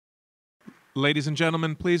Ladies and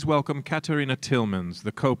gentlemen, please welcome Katarina Tillmans,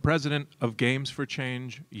 the co-president of Games for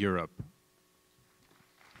Change Europe.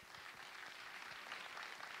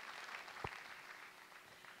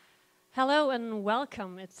 Hello and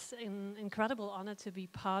welcome. It's an incredible honor to be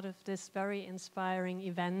part of this very inspiring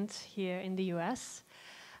event here in the US.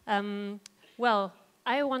 Well,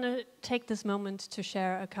 I want to take this moment to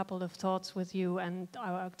share a couple of thoughts with you and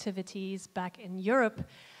our activities back in Europe.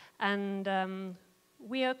 And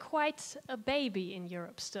we are quite a baby in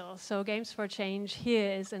Europe still. So Games for Change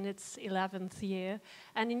here is in its 11th year.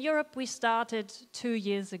 And in Europe, we started 2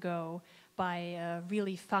 years ago by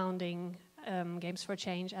really founding Games for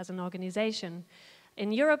Change as an organization.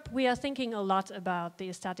 In Europe, we are thinking a lot about the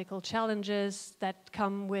aesthetical challenges that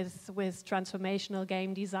come with transformational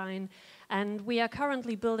game design. And we are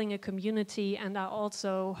currently building a community and are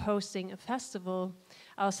also hosting a festival,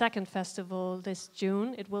 our second festival this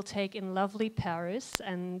June. It will take in lovely Paris,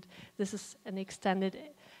 and this is an extended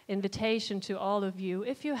invitation to all of you.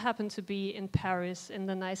 If you happen to be in Paris in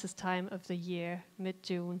the nicest time of the year,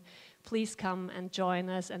 mid-June, please come and join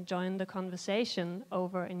us and join the conversation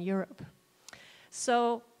over in Europe.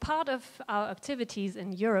 So part of our activities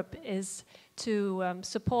in Europe is to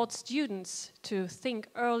support students to think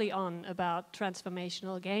early on about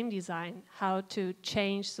transformational game design, how to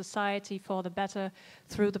change society for the better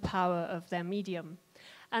through the power of their medium.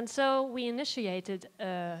 And so we initiated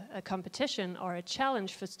a competition or a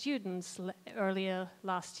challenge for students earlier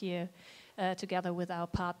last year together with our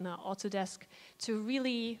partner Autodesk to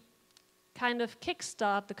really kind of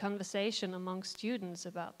kickstart the conversation among students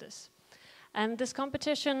about this. And this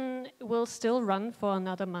competition will still run for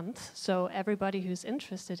another month, so everybody who's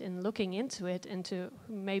interested in looking into it, who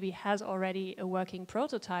maybe has already a working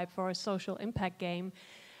prototype for a social impact game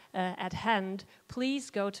at hand, please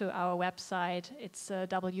go to our website. It's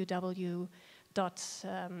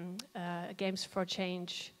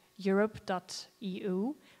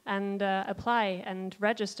www.gamesforchangeeurope.eu and apply and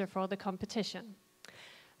register for the competition.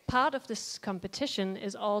 Part of this competition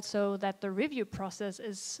is also that the review process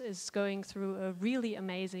is going through a really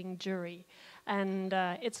amazing jury. And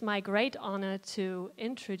it's my great honor to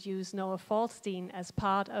introduce Noah Falstein as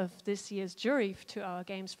part of this year's jury to our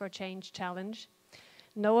Games for Change challenge.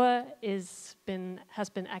 Noah has been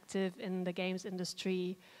active in the games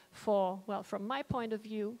industry for, well, from my point of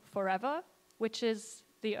view, forever, which is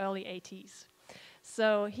the early 80s.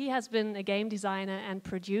 So he has been a game designer and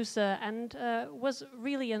producer and was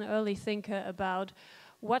really an early thinker about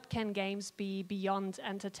what can games be beyond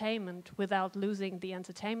entertainment without losing the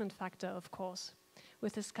entertainment factor, of course.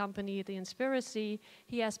 With his company, The Inspiracy,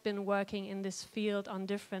 he has been working in this field on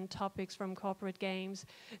different topics from corporate games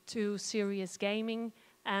to serious gaming.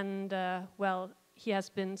 And, well, he has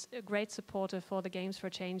been a great supporter for the Games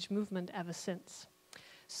for Change movement ever since.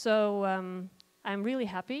 So I'm really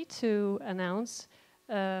happy to announce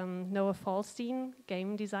Noah Falstein,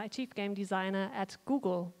 Chief Game Designer at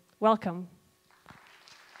Google. Welcome.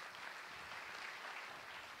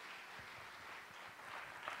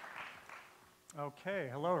 Okay,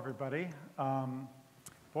 hello everybody.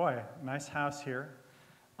 Boy, nice house here.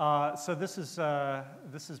 So this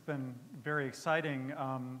has been very exciting.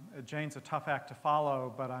 Jane's a tough act to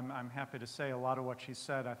follow, but I'm happy to say a lot of what she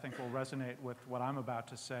said I think will resonate with what I'm about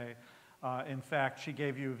to say. In fact, she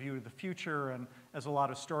gave you a view of the future, and as a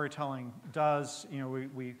lot of storytelling does, you know,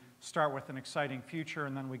 we start with an exciting future,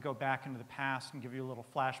 and then we go back into the past and give you a little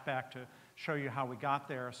flashback to show you how we got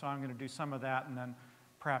there. So I'm going to do some of that and then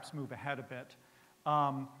perhaps move ahead a bit.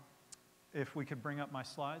 If we could bring up my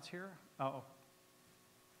slides here. Uh-oh.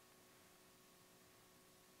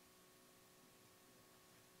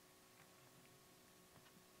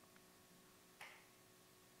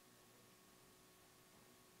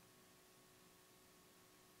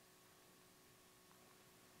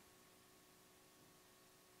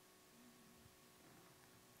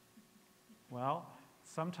 Well,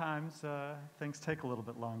 sometimes things take a little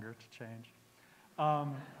bit longer to change.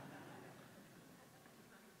 I'm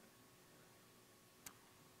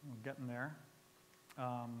getting there.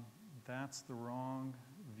 That's the wrong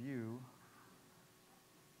view.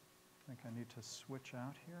 I think I need to switch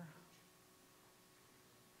out here.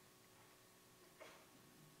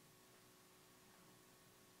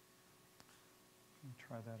 Let me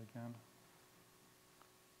try that again.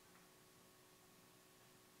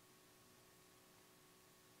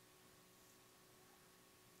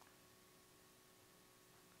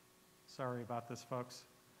 Sorry about this, folks.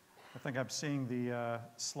 I think I'm seeing the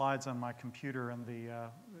slides on my computer and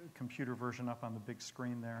the computer version up on the big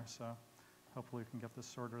screen there, so hopefully we can get this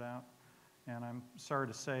sorted out. And I'm sorry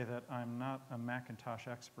to say that I'm not a Macintosh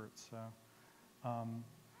expert, so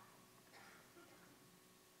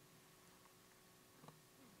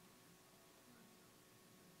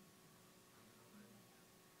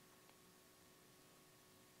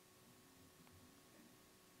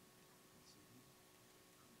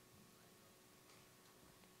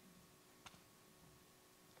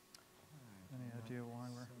idea why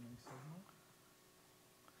we're...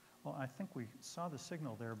 Well, I think we saw the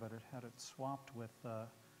signal there, but it had it swapped with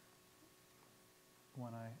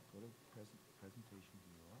when I... Go to presentation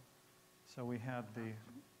viewer. So we had the...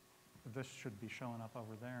 This should be showing up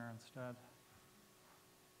over there instead.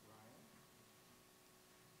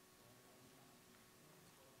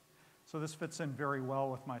 So this fits in very well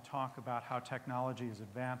with my talk about how technology has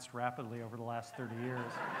advanced rapidly over the last 30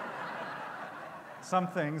 years. Some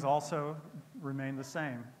things also remain the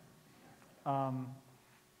same.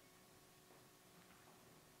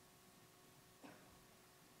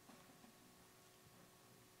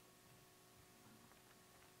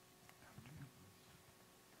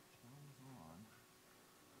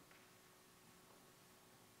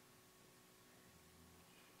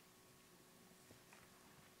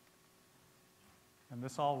 And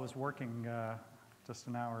this all was working just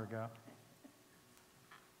an hour ago.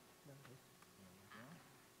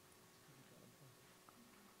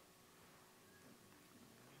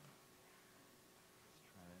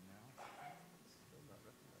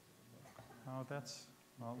 Oh, that's,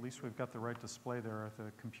 well, at least we've got the right display there.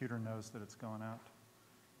 The computer knows that it's going out.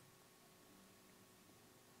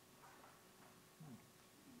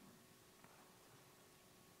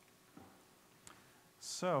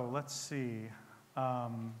 So let's see.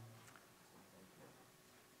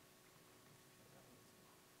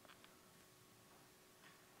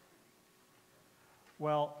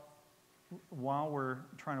 Well, while we're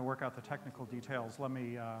trying to work out the technical details, let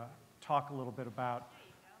me talk a little bit about,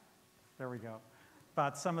 there we go,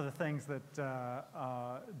 about some of the things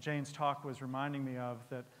that Jane's talk was reminding me of,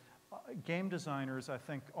 that game designers, I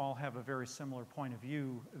think, all have a very similar point of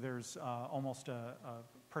view. There's almost a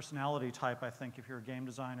personality type, I think, if you're a game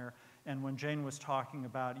designer. And when Jane was talking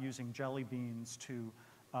about using jelly beans to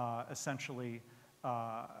essentially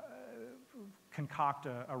concoct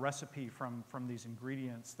a recipe from these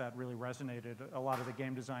ingredients, that really resonated. A lot of the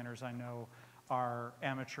game designers I know are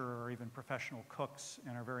amateur or even professional cooks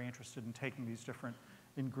and are very interested in taking these different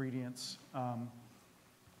ingredients.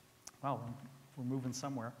 Well, we're moving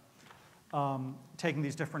somewhere. Taking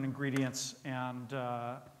these different ingredients and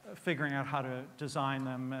figuring out how to design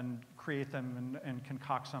them and create them and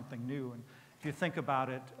concoct something new. And if you think about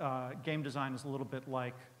it, game design is a little bit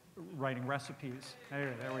like writing recipes.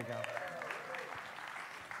 There we go.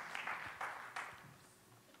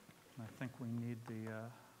 I think we need the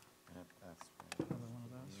other one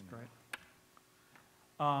of those. Great.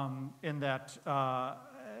 In that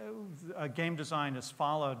game design is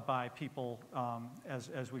followed by people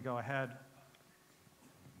as we go ahead.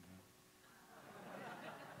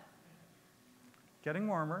 Getting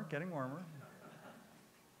warmer, getting warmer.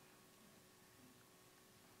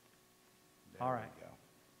 All right. There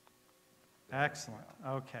we go. Excellent.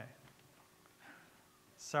 Okay.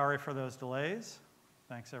 Sorry for those delays.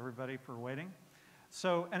 Thanks, everybody, for waiting.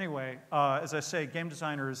 So anyway, as I say, game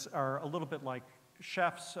designers are a little bit like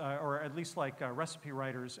chefs, or at least like recipe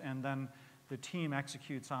writers, and then the team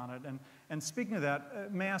executes on it. And speaking of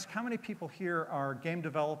that, may I ask, how many people here are game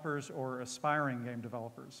developers or aspiring game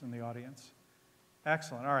developers in the audience?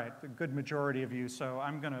 Excellent. All right, a good majority of you. So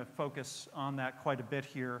I'm going to focus on that quite a bit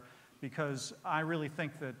here, because I really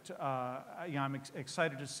think that I'm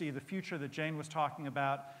excited to see the future that Jane was talking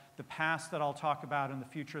about. The past that I'll talk about and the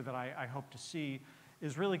future that I hope to see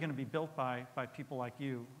is really going to be built by people like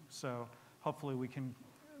you. So hopefully we can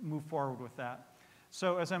move forward with that.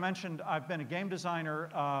 So as I mentioned, I've been a game designer,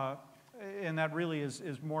 and that really is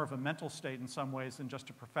more of a mental state in some ways than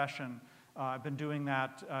just a profession. I've been doing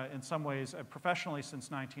that in some ways professionally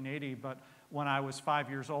since 1980, but when I was 5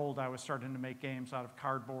 years old, I was starting to make games out of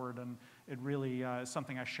cardboard, and it really is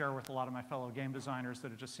something I share with a lot of my fellow game designers,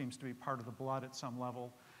 that it just seems to be part of the blood at some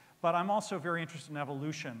level. But I'm also very interested in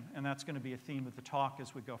evolution, and that's going to be a theme of the talk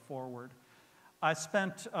as we go forward. I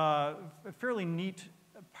spent fairly neat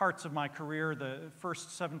parts of my career, the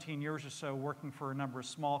first 17 years or so, working for a number of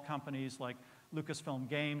small companies like Lucasfilm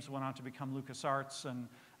Games, went on to become LucasArts, and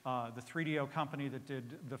the 3DO company that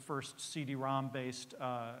did the first CD-ROM-based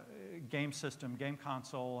game system, game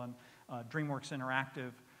console, and DreamWorks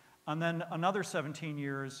Interactive. And then another 17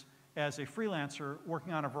 years as a freelancer,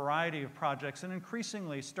 working on a variety of projects, and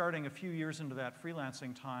increasingly starting a few years into that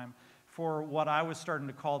freelancing time for what I was starting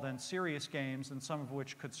to call then serious games, and some of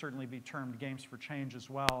which could certainly be termed games for change as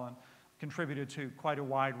well, and contributed to quite a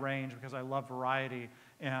wide range because I love variety,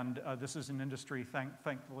 and this is an industry,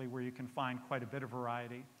 thankfully, where you can find quite a bit of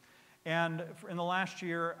variety. And in the last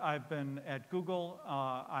year, I've been at Google.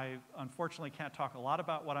 I unfortunately can't talk a lot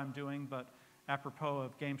about what I'm doing, but apropos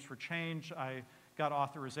of Games for Change, I got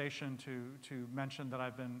authorization to mention that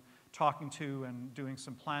I've been talking to and doing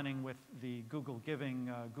some planning with the Google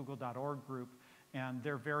Giving, google.org group, and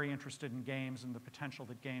they're very interested in games and the potential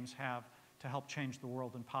that games have to help change the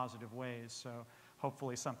world in positive ways. So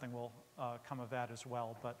hopefully something will come of that as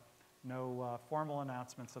well, but no formal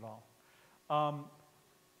announcements at all.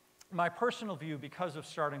 My personal view, because of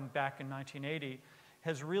starting back in 1980,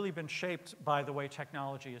 has really been shaped by the way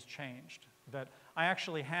technology has changed. That I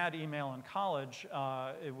actually had email in college.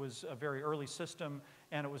 It was a very early system,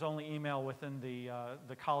 and it was only email within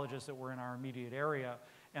the colleges that were in our immediate area.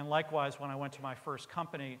 And likewise, when I went to my first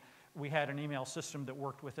company, we had an email system that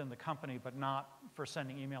worked within the company, but not for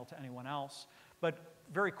sending email to anyone else. But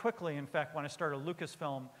very quickly, in fact, when I started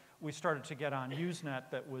Lucasfilm, we started to get on Usenet,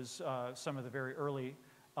 that was some of the very early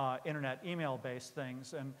internet email-based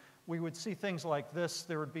things. And we would see things like this.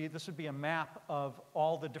 This would be a map of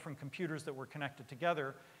all the different computers that were connected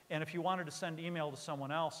together. And if you wanted to send email to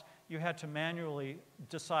someone else, you had to manually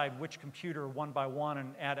decide which computer one by one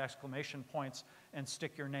and add exclamation points and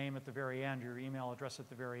stick your name at the very end, your email address at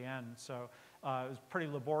the very end. So it was pretty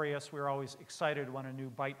laborious. We were always excited when a new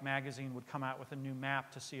Byte magazine would come out with a new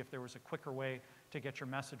map to see if there was a quicker way to get your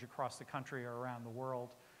message across the country or around the world.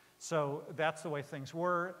 So that's the way things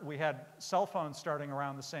were. We had cell phones starting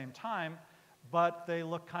around the same time, but they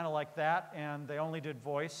looked kind of like that, and they only did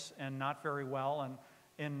voice and not very well. And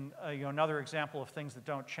in another example of things that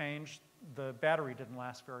don't change, the battery didn't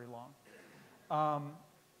last very long.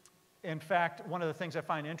 In fact, one of the things I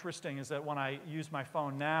find interesting is that when I use my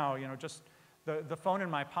phone now, just the phone in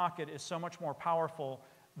my pocket is so much more powerful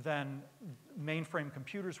than mainframe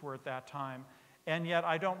computers were at that time. And yet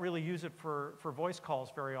I don't really use it for voice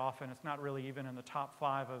calls very often. It's not really even in the top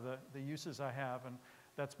 5 of the uses I have. And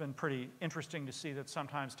that's been pretty interesting to see that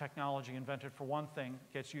sometimes technology invented for one thing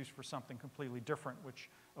gets used for something completely different, which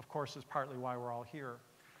of course is partly why we're all here.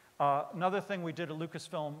 Another thing we did at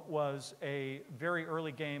Lucasfilm was a very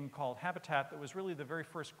early game called Habitat that was really the very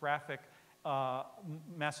first graphic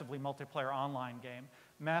massively multiplayer online game.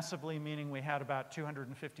 Massively meaning we had about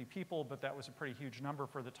 250 people, but that was a pretty huge number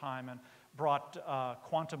for the time, and brought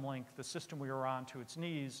Quantum Link, the system we were on, to its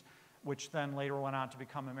knees, which then later went on to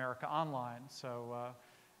become America Online. So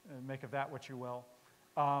make of that what you will.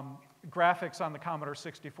 Graphics on the Commodore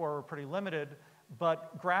 64 were pretty limited,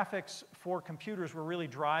 but graphics for computers were really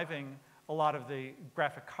driving a lot of the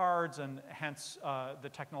graphic cards, and hence the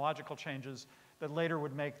technological changes that later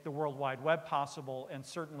would make the World Wide Web possible, and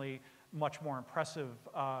certainly much more impressive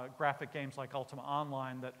graphic games like Ultima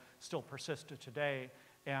Online that still persist to today,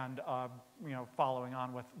 and following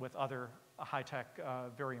on with other high-tech,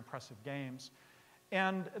 very impressive games.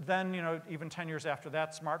 And then, even 10 years after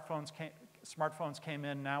that, smartphones came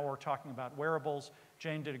in. Now we're talking about wearables.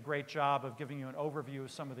 Jane did a great job of giving you an overview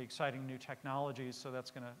of some of the exciting new technologies, so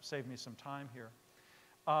that's going to save me some time here.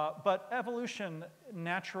 But evolution,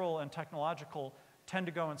 natural and technological, tend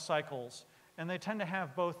to go in cycles. And they tend to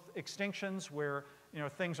have both extinctions where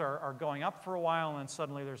things are going up for a while, and then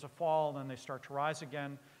suddenly there's a fall, and then they start to rise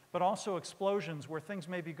again. But also explosions where things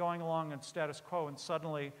may be going along in status quo and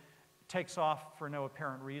suddenly takes off for no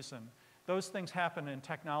apparent reason. Those things happen in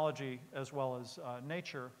technology as well as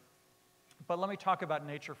nature. But let me talk about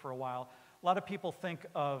nature for a while. A lot of people think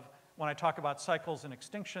of, when I talk about cycles and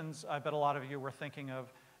extinctions, I bet a lot of you were thinking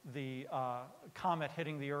of the comet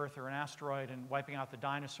hitting the Earth or an asteroid and wiping out the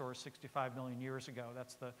dinosaurs 65 million years ago.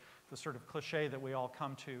 That's the sort of cliche that we all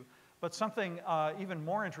come to. But something even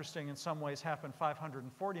more interesting in some ways happened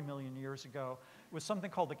 540 million years ago. It was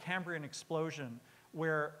something called the Cambrian explosion,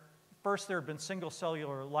 where first there had been single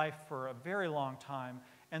cellular life for a very long time,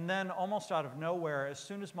 and then almost out of nowhere, as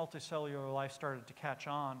soon as multicellular life started to catch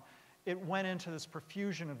on, it went into this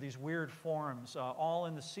profusion of these weird forms, all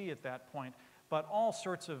in the sea at that point, but all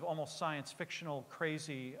sorts of almost science fictional,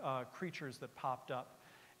 crazy creatures that popped up.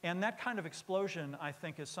 And that kind of explosion, I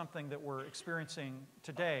think, is something that we're experiencing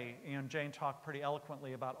today. And Jane talked pretty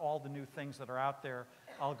eloquently about all the new things that are out there.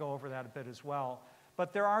 I'll go over that a bit as well.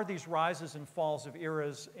 But there are these rises and falls of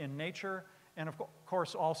eras in nature, and of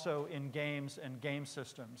course also in games and game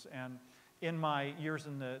systems. And in my years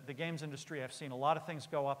in the games industry, I've seen a lot of things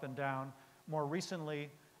go up and down. More recently,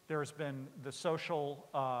 there's been the social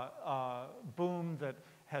boom that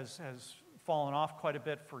has fallen off quite a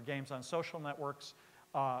bit for games on social networks.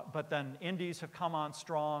 But then indies have come on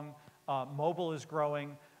strong. Mobile is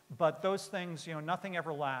growing. But those things, nothing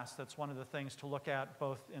ever lasts. That's one of the things to look at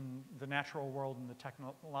both in the natural world and the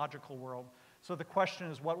technological world. So the question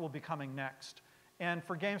is, what will be coming next? And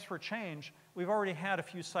for Games for Change, we've already had a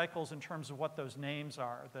few cycles in terms of what those names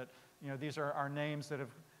are. That these are our names that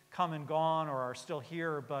have come and gone or are still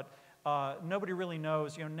here, but nobody really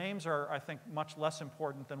knows. You know, names are, I think, much less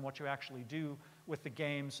important than what you actually do with the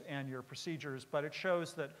games and your procedures, but it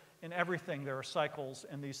shows that in everything there are cycles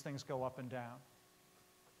and these things go up and down.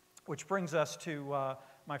 Which brings us to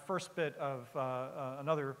my first bit of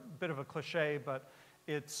another bit of a cliche, but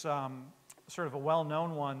it's sort of a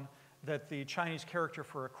well-known one, that the Chinese character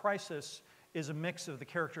for a crisis is a mix of the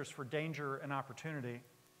characters for danger and opportunity.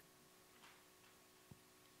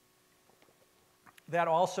 That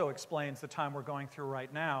also explains the time we're going through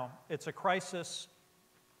right now. It's a crisis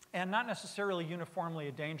and not necessarily uniformly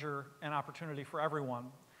a danger and opportunity for everyone.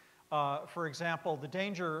 For example, the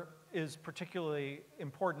danger is particularly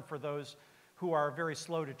important for those who are very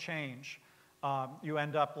slow to change. You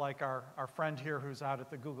end up like our friend here who's out at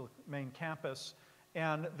the Google main campus,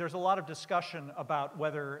 and there's a lot of discussion about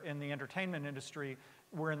whether in the entertainment industry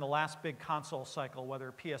we're in the last big console cycle,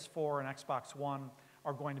 whether PS4 and Xbox One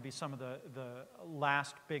are going to be some of the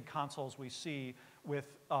last big consoles we see, with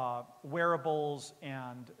wearables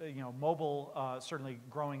and mobile certainly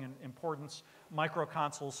growing in importance, micro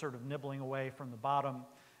consoles sort of nibbling away from the bottom,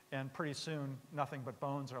 and pretty soon nothing but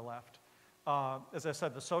bones are left. As I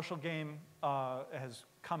said, the social game has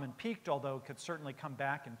come and peaked, although it could certainly come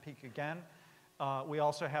back and peak again. We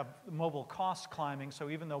also have mobile costs climbing, so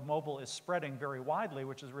even though mobile is spreading very widely,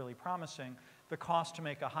 which is really promising, the cost to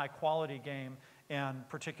make a high-quality game, and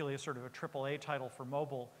particularly a sort of a AAA title for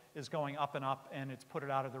mobile, is going up, and it's put it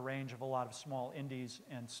out of the range of a lot of small indies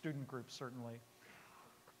and student groups, certainly.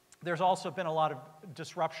 There's also been a lot of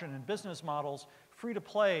disruption in business models.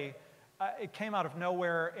 Free-to-play, it came out of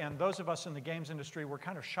nowhere, and those of us in the games industry were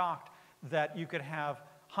kind of shocked that you could have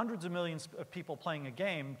hundreds of millions of people playing a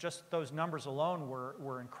game. Just those numbers alone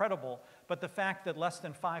were incredible. But the fact that less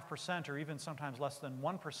than 5%, or even sometimes less than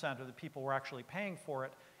 1% of the people were actually paying for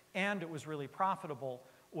it, and it was really profitable,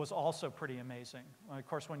 was also pretty amazing. Of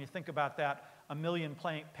course, when you think about that, 1 million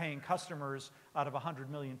paying customers out of 100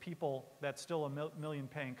 million people, that's still 1 million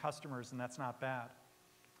paying customers, and that's not bad.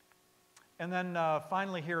 And then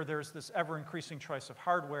finally here, there's this ever-increasing choice of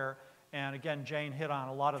hardware. And again, Jane hit on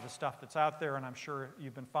a lot of the stuff that's out there, and I'm sure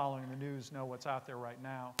you've been following the news, know what's out there right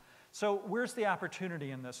now. So where's the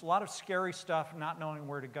opportunity in this? A lot of scary stuff, not knowing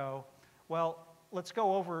where to go. Well, let's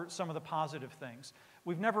go over some of the positive things.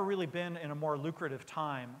 We've never really been in a more lucrative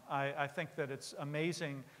time. I think that it's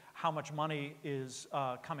amazing how much money is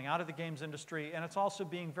coming out of the games industry, and it's also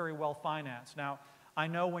being very well financed. Now, I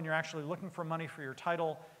know when you're actually looking for money for your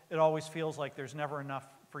title, it always feels like there's never enough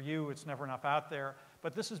for you, it's never enough out there.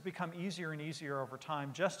 But this has become easier and easier over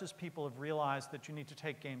time, just as people have realized that you need to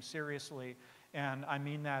take games seriously, and I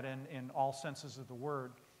mean that in all senses of the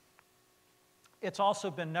word. It's also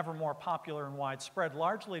been never more popular and widespread,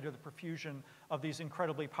 largely to the profusion of these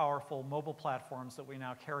incredibly powerful mobile platforms that we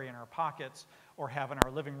now carry in our pockets or have in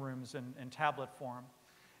our living rooms in tablet form.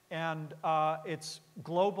 And it's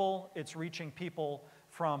global, it's reaching people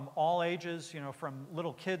from all ages, from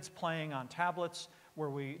little kids playing on tablets, where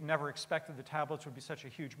we never expected the tablets would be such a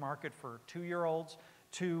huge market for 2-year-olds,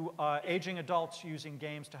 to aging adults using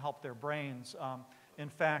games to help their brains. In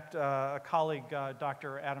fact, a colleague,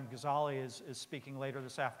 Dr. Adam Ghazali, is speaking later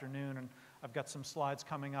this afternoon, and I've got some slides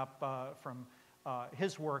coming up from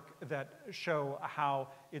his work that show how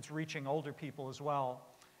it's reaching older people as well.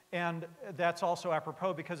 And that's also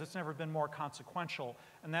apropos because it's never been more consequential.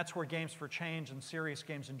 And that's where Games for Change and serious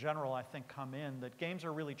games in general, I think, come in, that games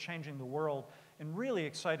are really changing the world in really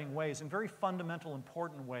exciting ways, in very fundamental,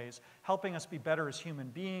 important ways, helping us be better as human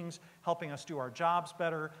beings, helping us do our jobs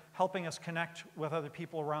better, helping us connect with other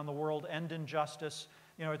people around the world, end injustice.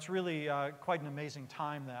 It's really quite an amazing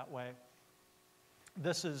time that way.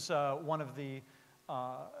 This is one of the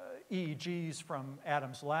EEGs from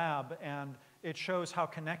Adam's lab, and it shows how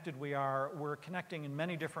connected we are. We're connecting in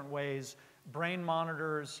many different ways. Brain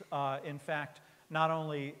monitors, in fact, not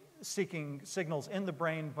only seeking signals in the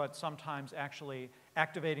brain, but sometimes actually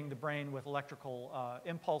activating the brain with electrical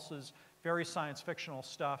impulses, very science fictional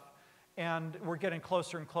stuff. And we're getting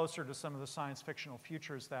closer and closer to some of the science fictional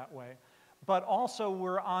futures that way. But also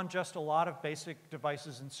we're on just a lot of basic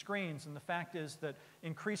devices and screens, and the fact is that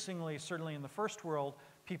increasingly, certainly in the first world,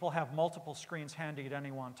 people have multiple screens handy at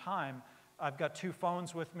any one time. I've got 2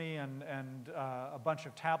 phones with me and a bunch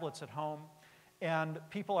of tablets at home, and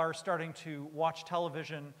people are starting to watch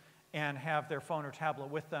television and have their phone or tablet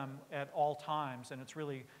with them at all times, and it's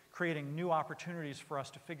really creating new opportunities for us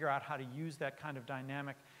to figure out how to use that kind of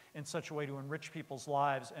dynamic in such a way to enrich people's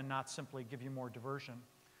lives and not simply give you more diversion.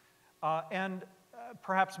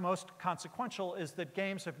 Perhaps most consequential is that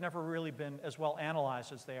games have never really been as well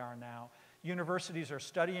analyzed as they are now. Universities are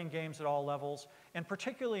studying games at all levels, and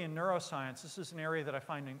particularly in neuroscience. This is an area that I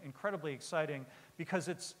find incredibly exciting because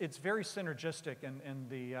it's very synergistic in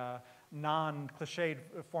the non-cliched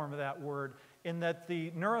form of that word, in that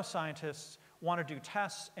the neuroscientists want to do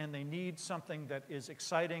tests and they need something that is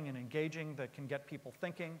exciting and engaging that can get people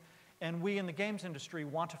thinking. And we in the games industry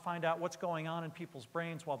want to find out what's going on in people's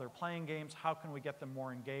brains while they're playing games. How can we get them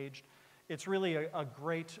more engaged? It's really a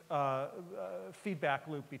great feedback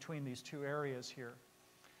loop between these two areas here.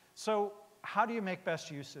 So how do you make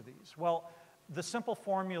best use of these? Well, the simple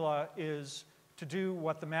formula is to do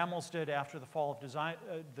what the mammals did after the fall of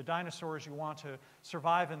the dinosaurs. You want to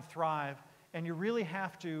survive and thrive, and you really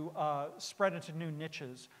have to spread into new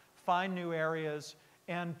niches, find new areas,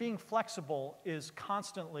 and being flexible is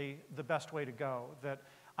constantly the best way to go. That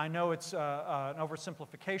I know it's an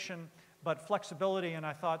oversimplification, but flexibility, and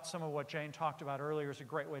I thought some of what Jane talked about earlier is a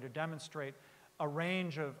great way to demonstrate a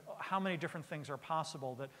range of how many different things are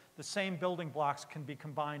possible, that the same building blocks can be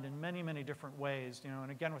combined in many, many different ways. You know,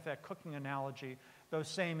 and again, with that cooking analogy, those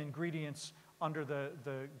same ingredients under the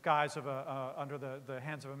guise of under the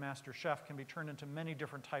hands of a master chef can be turned into many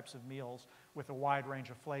different types of meals with a wide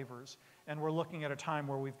range of flavors. And we're looking at a time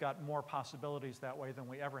where we've got more possibilities that way than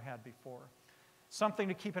we ever had before. Something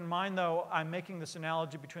to keep in mind, though, I'm making this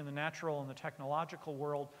analogy between the natural and the technological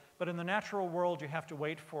world, but in the natural world, you have to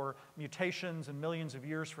wait for mutations and millions of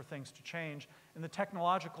years for things to change. In the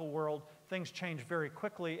technological world, things change very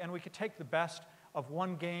quickly, and we could take the best of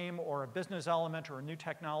one game or a business element or a new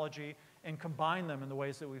technology and combine them in the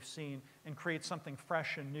ways that we've seen and create something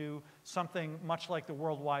fresh and new, something much like the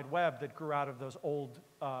World Wide Web that grew out of those old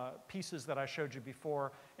pieces that I showed you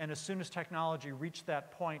before. And as soon as technology reached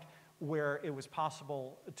that point where it was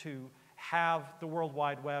possible to have the World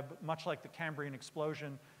Wide Web, much like the Cambrian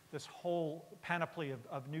explosion, this whole panoply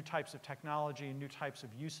of new types of technology and new types of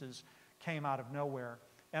uses came out of nowhere.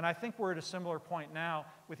 And I think we're at a similar point now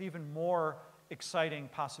with even more exciting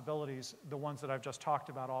possibilities, the ones that I've just talked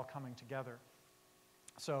about all coming together.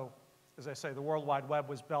 So, as I say, the World Wide Web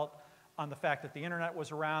was built on the fact that the internet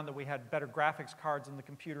was around, that we had better graphics cards in the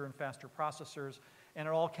computer and faster processors, and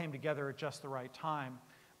it all came together at just the right time.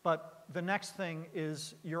 But the next thing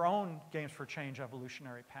is your own Games for Change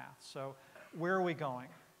evolutionary path. So where are we going?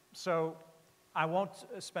 So I won't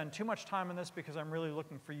spend too much time on this because I'm really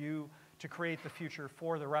looking for you to create the future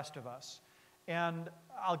for the rest of us. And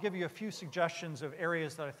I'll give you a few suggestions of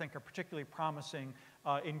areas that I think are particularly promising,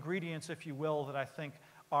 ingredients, if you will, that I think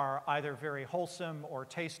are either very wholesome or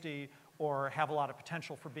tasty or have a lot of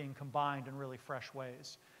potential for being combined in really fresh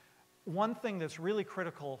ways. One thing that's really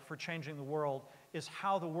critical for changing the world is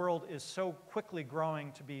how the world is so quickly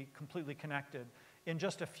growing to be completely connected. In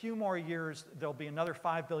just a few more years, there'll be another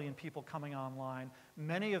 5 billion people coming online.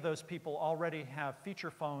 Many of those people already have feature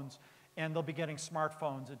phones, and they'll be getting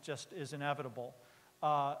smartphones. It just is inevitable.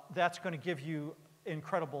 That's going to give you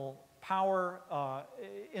incredible power,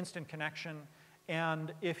 instant connection,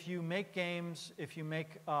 and if you make games, if you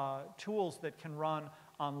make tools that can run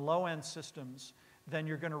on low-end systems, then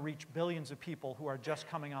you're going to reach billions of people who are just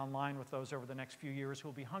coming online with those over the next few years, who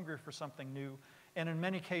will be hungry for something new, and in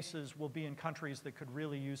many cases will be in countries that could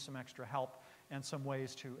really use some extra help and some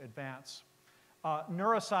ways to advance.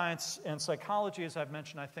 Neuroscience and psychology, as I've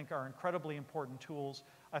mentioned, I think are incredibly important tools.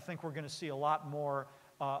 I think we're going to see a lot more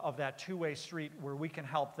of that two-way street where we can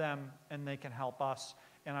help them and they can help us.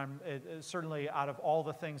 And I'm certainly, out of all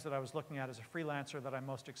the things that I was looking at as a freelancer that I'm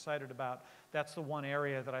most excited about, that's the one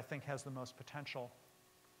area that I think has the most potential.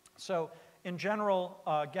 So in general,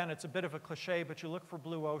 again, it's a bit of a cliche, but you look for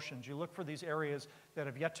blue oceans. You look for these areas that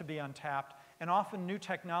have yet to be untapped. And often new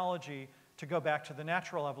technology, to go back to the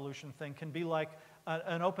natural evolution thing, can be like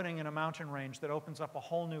an opening in a mountain range that opens up a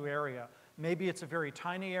whole new area. Maybe it's a very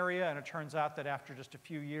tiny area, and it turns out that after just a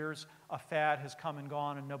few years, a fad has come and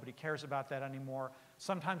gone, and nobody cares about that anymore.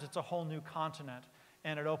 Sometimes it's a whole new continent,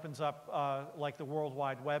 and it opens up, like the World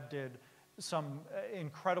Wide Web did, some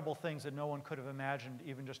incredible things that no one could have imagined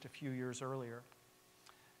even just a few years earlier.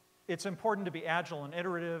 It's important to be agile and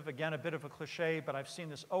iterative. Again, a bit of a cliche, but I've seen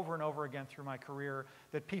this over and over again through my career,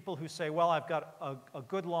 that people who say, well, I've got a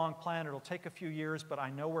good long plan, it'll take a few years, but I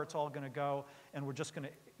know where it's all going to go, and we're just going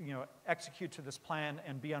to execute to this plan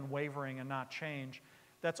and be unwavering and not change.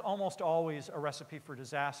 That's almost always a recipe for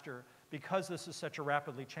disaster, because this is such a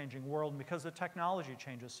rapidly changing world and because the technology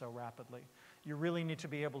changes so rapidly. You really need to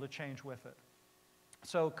be able to change with it.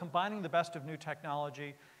 So combining the best of new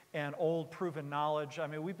technology and old proven knowledge. I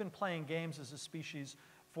mean, we've been playing games as a species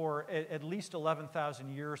for at least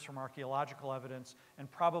 11,000 years from archaeological evidence,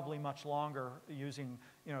 and probably much longer using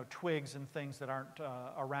twigs and things that aren't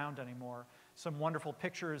around anymore. some wonderful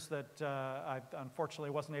pictures that I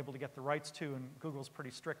unfortunately wasn't able to get the rights to, and Google's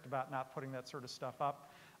pretty strict about not putting that sort of stuff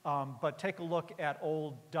up. But take a look at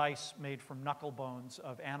old dice made from knuckle bones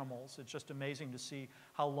of animals. It's just amazing to see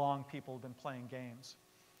how long people have been playing games.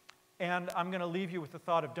 And I'm going to leave you with the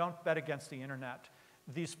thought of don't bet against the internet.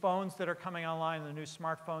 These phones that are coming online, the new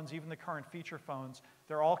smartphones, even the current feature phones,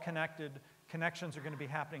 they're all connected. Connections are going to be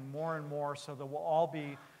happening more and more, so that we'll all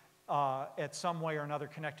be, at some way or another,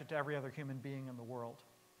 connected to every other human being in the world.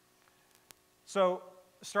 So,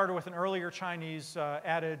 started with an earlier Chinese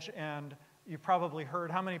adage, and you probably heard,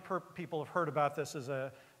 how many people have heard about this as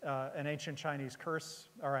an ancient Chinese curse?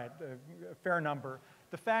 All right, a fair number.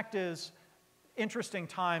 The fact is, interesting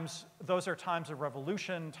times, those are times of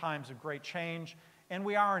revolution, times of great change, and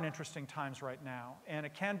we are in interesting times right now. And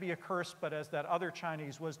it can be a curse, but as that other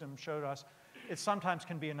Chinese wisdom showed us, it sometimes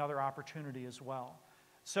can be another opportunity as well.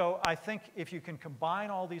 So I think if you can combine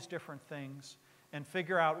all these different things and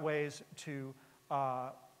figure out ways to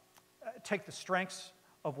take the strengths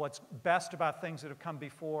of what's best about things that have come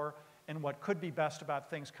before and what could be best about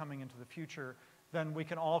things coming into the future, then we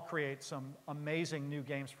can all create some amazing new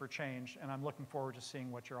games for change, and I'm looking forward to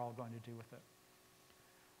seeing what you're all going to do with it.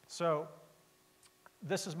 So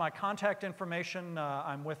this is my contact information.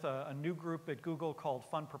 I'm with a new group at Google called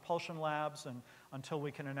Fun Propulsion Labs, and until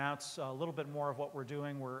we can announce a little bit more of what we're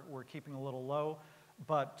doing, we're keeping a little low.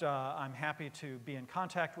 But I'm happy to be in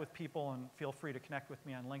contact with people, and feel free to connect with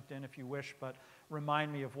me on LinkedIn if you wish, but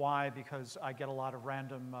remind me of why, because I get a lot of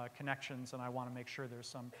random connections, and I want to make sure there's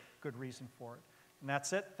some good reason for it. And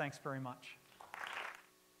that's it. Thanks very much.